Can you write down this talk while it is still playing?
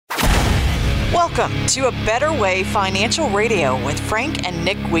Welcome to A Better Way Financial Radio with Frank and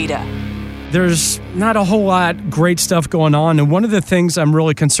Nick Guida. There's not a whole lot great stuff going on. And one of the things I'm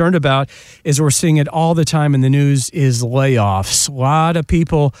really concerned about is we're seeing it all the time in the news is layoffs. A lot of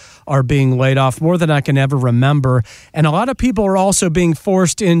people are being laid off, more than I can ever remember. And a lot of people are also being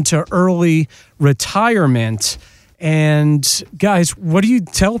forced into early retirement. And guys, what do you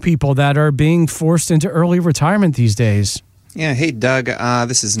tell people that are being forced into early retirement these days? Yeah. Hey, Doug.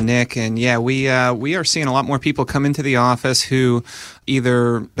 This is Nick. And yeah, we are seeing a lot more people come into the office who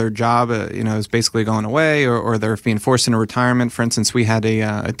either their job, is basically going away or they're being forced into retirement. For instance, we had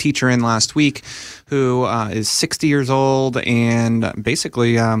a teacher in last week who is 60 years old, and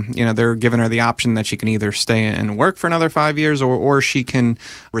basically, they're giving her the option that she can either stay and work for another 5 years or she can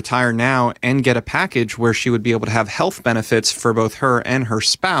retire now and get a package where she would be able to have health benefits for both her and her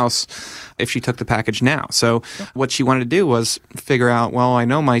spouse if she took the package now. So what she wanted to do was figure out, well, I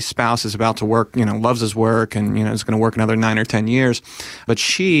know my spouse is about to work, loves his work and, is going to work another 9 or 10 years. But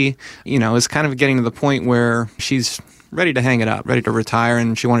she, is kind of getting to the point where she's ready to hang it up, ready to retire,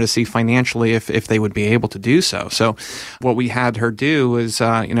 and she wanted to see financially if they would be able to do so. So what we had her do is,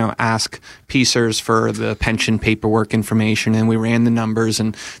 ask PCERS for the pension paperwork information, and we ran the numbers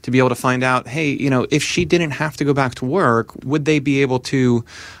and to be able to find out, hey, if she didn't have to go back to work, would they be able to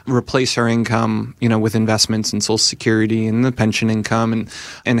replace her income, with investments and Social Security and the pension income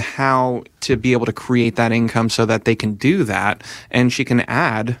and how to be able to create that income so that they can do that, and she can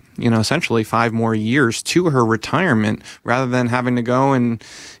add, essentially 5 more years to her retirement rather than having to go and,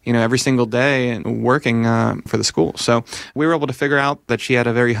 every single day and working for the school. So we were able to figure out that she had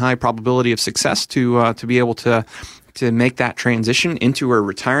a very high probability of success to be able to make that transition into her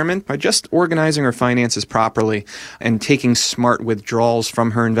retirement by just organizing her finances properly and taking smart withdrawals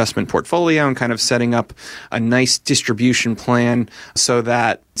from her investment portfolio and kind of setting up a nice distribution plan so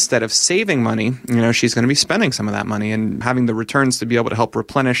that instead of saving money, she's going to be spending some of that money and having the returns to be able to help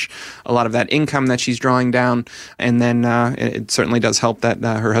replenish a lot of that income that she's drawing down. And then it certainly does help that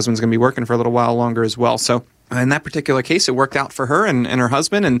her husband's going to be working for a little while longer as well. So in that particular case, it worked out for her and her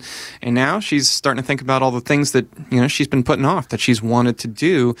husband, and now she's starting to think about all the things that she's been putting off that she's wanted to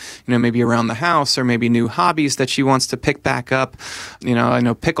do, maybe around the house or maybe new hobbies that she wants to pick back up. I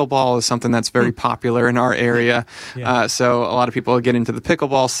know pickleball is something that's very popular in our area, so a lot of people get into the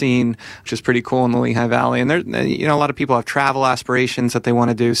pickleball scene, which is pretty cool in the Lehigh Valley, and there, a lot of people have travel aspirations that they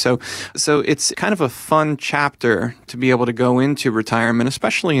want to do. So it's kind of a fun chapter to be able to go into retirement,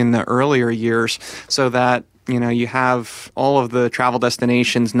 especially in the earlier years, so that you have all of the travel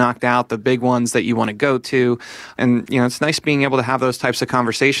destinations knocked out, the big ones that you want to go to. And, it's nice being able to have those types of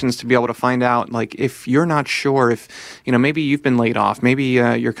conversations to be able to find out, like, if you're not sure if, maybe you've been laid off, maybe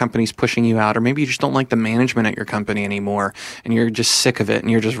your company's pushing you out, or maybe you just don't like the management at your company anymore and you're just sick of it and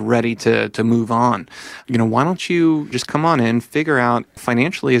you're just ready to move on. Why don't you just come on in, figure out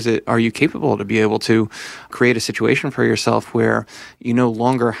financially, are you capable to be able to create a situation for yourself where you no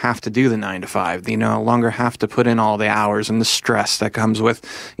longer have to do the 9 to 5, you no longer have to put in all the hours and the stress that comes with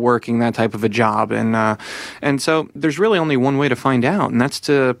working that type of a job. And so there's really only one way to find out, and that's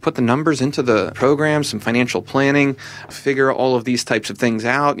to put the numbers into the program, some financial planning, figure all of these types of things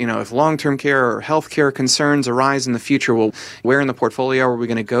out. If long-term care or healthcare concerns arise in the future, well, where in the portfolio are we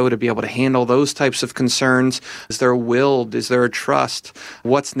going to go to be able to handle those types of concerns? Is there a will? Is there a trust?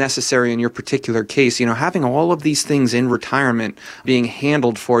 What's necessary in your particular case? Having all of these things in retirement being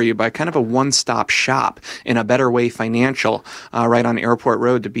handled for you by kind of a one-stop shop in A Better Way Financial, right on Airport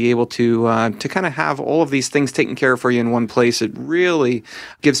Road, to be able to kind of have all of these things taken care of for you in one place. It really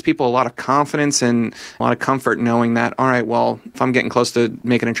gives people a lot of confidence and a lot of comfort knowing that, all right, well, if I'm getting close to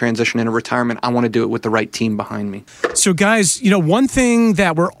making a transition into retirement, I want to do it with the right team behind me. So guys, one thing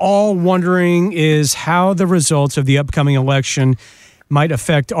that we're all wondering is how the results of the upcoming election might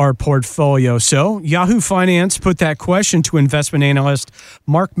affect our portfolio. So Yahoo Finance put that question to investment analyst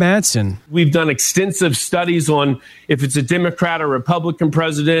Mark Madsen. We've done extensive studies on if it's a Democrat or Republican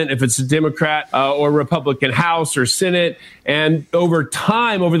president, if it's a Democrat or Republican House or Senate. And over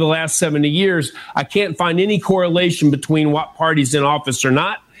time, over the last 70 years, I can't find any correlation between what party's in office or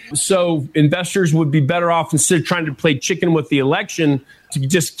not. So investors would be better off, instead of trying to play chicken with the election, to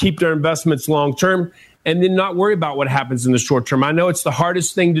just keep their investments long term and then not worry about what happens in the short term. I know it's the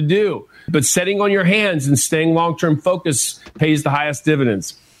hardest thing to do, but sitting on your hands and staying long-term focused pays the highest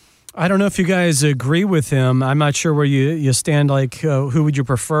dividends. I don't know if you guys agree with him. I'm not sure where you stand. Like, who would you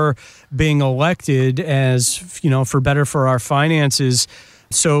prefer being elected as, for better for our finances?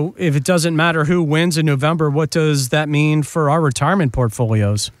 So if it doesn't matter who wins in November, what does that mean for our retirement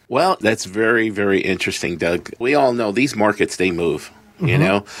portfolios? Well, that's very, very interesting, Doug. We all know these markets, they move. you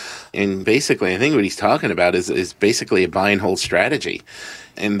know? And basically, I think what he's talking about is basically a buy and hold strategy.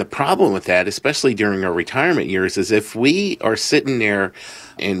 And the problem with that, especially during our retirement years, is if we are sitting there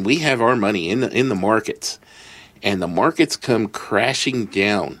and we have our money in the markets, and the markets come crashing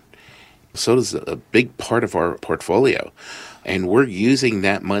down, so does a big part of our portfolio, and we're using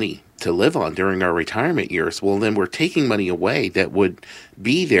that money to live on during our retirement years, well, then we're taking money away that would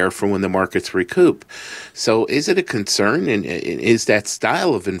be there for when the markets recoup. So is it a concern? And is that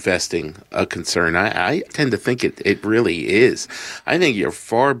style of investing a concern? I tend to think it really is. I think you're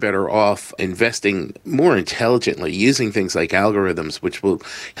far better off investing more intelligently, using things like algorithms, which will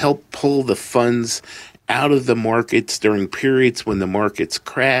help pull the funds out of the markets during periods when the markets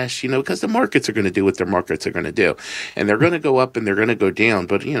crash, because the markets are going to do what their markets are going to do. And they're going to go up and they're going to go down.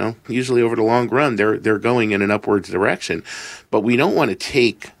 But, usually over the long run, they're going in an upwards direction. But we don't want to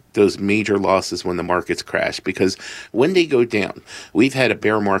take those major losses when the markets crash, because when they go down, we've had a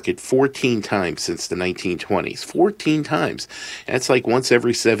bear market 14 times since the 1920s, 14 times. That's like once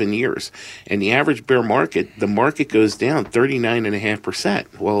every 7 years. And the average bear market, the market goes down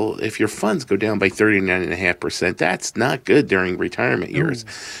 39.5%. Well, if your funds go down by 39.5%, that's not good during retirement years,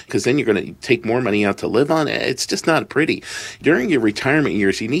 because then you're going to take more money out to live on. It's just not pretty. During your retirement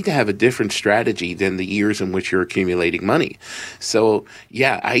years, you need to have a different strategy than the years in which you're accumulating money. So,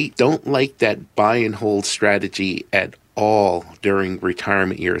 yeah, I don't like that buy and hold strategy at all during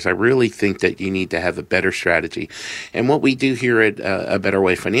retirement years. I really think that you need to have a better strategy. And what we do here at A Better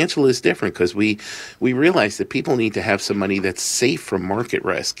Way Financial is different, because we realize that people need to have some money that's safe from market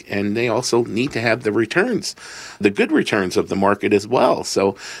risk, and they also need to have the returns, the good returns of the market as well.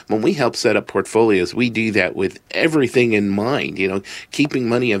 So when we help set up portfolios, we do that with everything in mind, keeping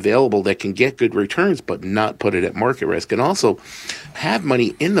money available that can get good returns but not put it at market risk, and also have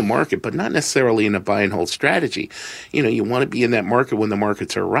money in the market but not necessarily in a buy and hold strategy. You want to be in that market when the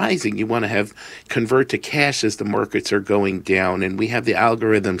markets are rising. You want to convert to cash as the markets are going down. And we have the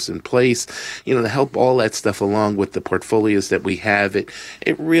algorithms in place, to help all that stuff along with the portfolios that we have. It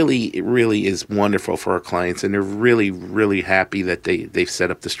really is wonderful for our clients. And they're really, really happy that they've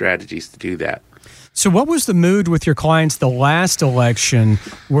set up the strategies to do that. So what was the mood with your clients the last election?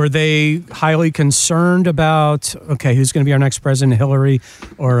 Were they highly concerned about, who's going to be our next president, Hillary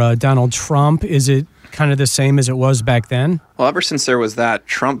or Donald Trump? Is it kind of the same as it was back then? Well, ever since there was that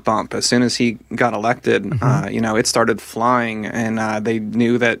Trump bump, as soon as he got elected, it started flying, and they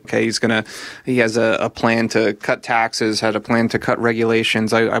knew that, he has a plan to cut taxes, had a plan to cut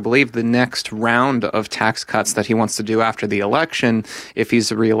regulations. I believe the next round of tax cuts that he wants to do after the election, if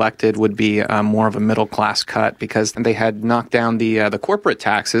he's reelected, would be more of a middle-class cut, because they had knocked down the corporate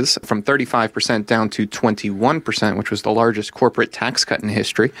taxes from 35% down to 21%, which was the largest corporate tax cut in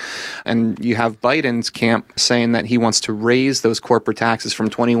history. And you have Biden's camp saying that he wants to raise those corporate taxes from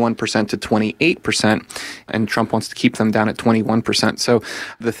 21% to 28%, and Trump wants to keep them down at 21%. So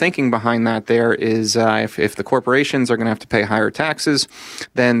the thinking behind that there is if the corporations are going to have to pay higher taxes,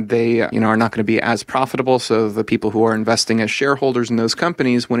 then they are not going to be as profitable. So the people who are investing as shareholders in those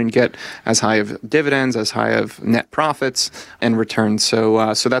companies wouldn't get as high of dividends, as high of net profits and returns.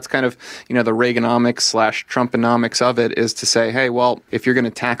 So that's kind of the Reaganomics / Trumponomics of it, is to say, hey, well, if you're going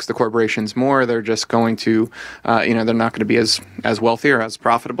to tax the corporations more, they're just going to they're not going to be as wealthy or as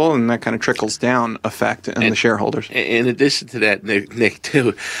profitable, and that kind of trickles down effect on the shareholders. In addition to that, Nick,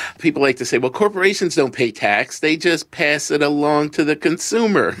 too, people like to say, well, corporations don't pay tax. They just pass it along to the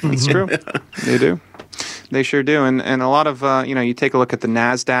consumer. That's true. They do. They sure do. And a lot of, you take a look at the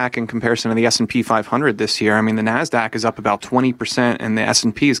NASDAQ in comparison to the S&P 500 this year. I mean, the NASDAQ is up about 20% and the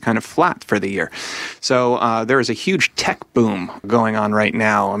S&P is kind of flat for the year. So there is a huge tech boom going on right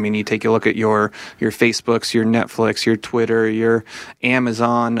now. I mean, you take a look at your Facebooks, your Netflix, your Twitter, your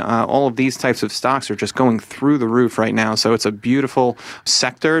Amazon, all of these types of stocks are just going through the roof right now. So it's a beautiful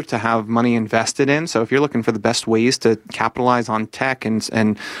sector to have money invested in. So if you're looking for the best ways to capitalize on tech and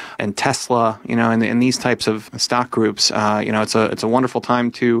Tesla, and these types of stock groups, it's a wonderful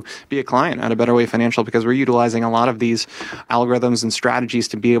time to be a client at A Better Way Financial, because we're utilizing a lot of these algorithms and strategies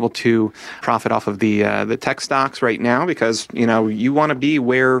to be able to profit off of the tech stocks right now, because you want to be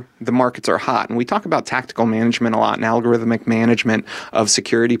where the markets are hot. And we talk about tactical management a lot and algorithmic management of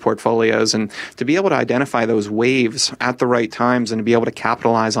security portfolios, and to be able to identify those waves at the right times and to be able to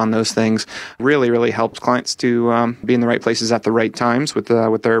capitalize on those things really, really helps clients to be in the right places at the right times with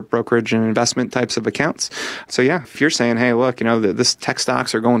their brokerage and investment types of accounts. So yeah, if you're saying, hey, look, this tech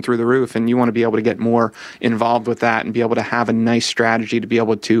stocks are going through the roof and you want to be able to get more involved with that and be able to have a nice strategy to be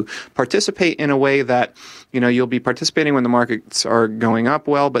able to participate in a way that, you'll be participating when the markets are going up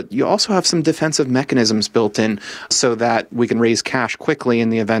well, but you also have some defensive mechanisms built in so that we can raise cash quickly in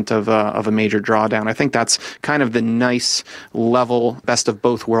the event of a major drawdown. I think that's kind of the nice level best of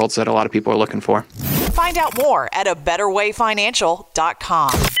both worlds that a lot of people are looking for. Find out more at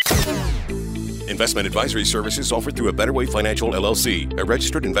abetterwayfinancial.com. Investment advisory services offered through A Better Way Financial, LLC, a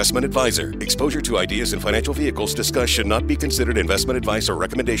registered investment advisor. Exposure to ideas and financial vehicles discussed should not be considered investment advice or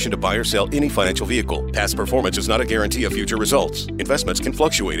recommendation to buy or sell any financial vehicle. Past performance is not a guarantee of future results. Investments can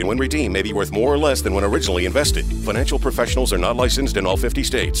fluctuate and when redeemed may be worth more or less than when originally invested. Financial professionals are not licensed in all 50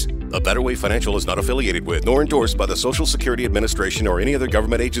 states. A Better Way Financial is not affiliated with nor endorsed by the Social Security Administration or any other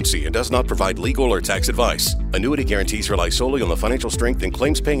government agency and does not provide legal or tax advice. Annuity guarantees rely solely on the financial strength and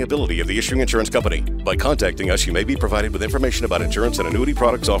claims-paying ability of the issuing insurance company. By contacting us, you may be provided with information about insurance and annuity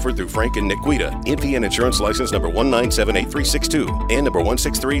products offered through Frank and Nick Guida, NPN Insurance License number 1978362 and number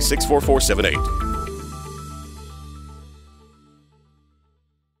 163-64478.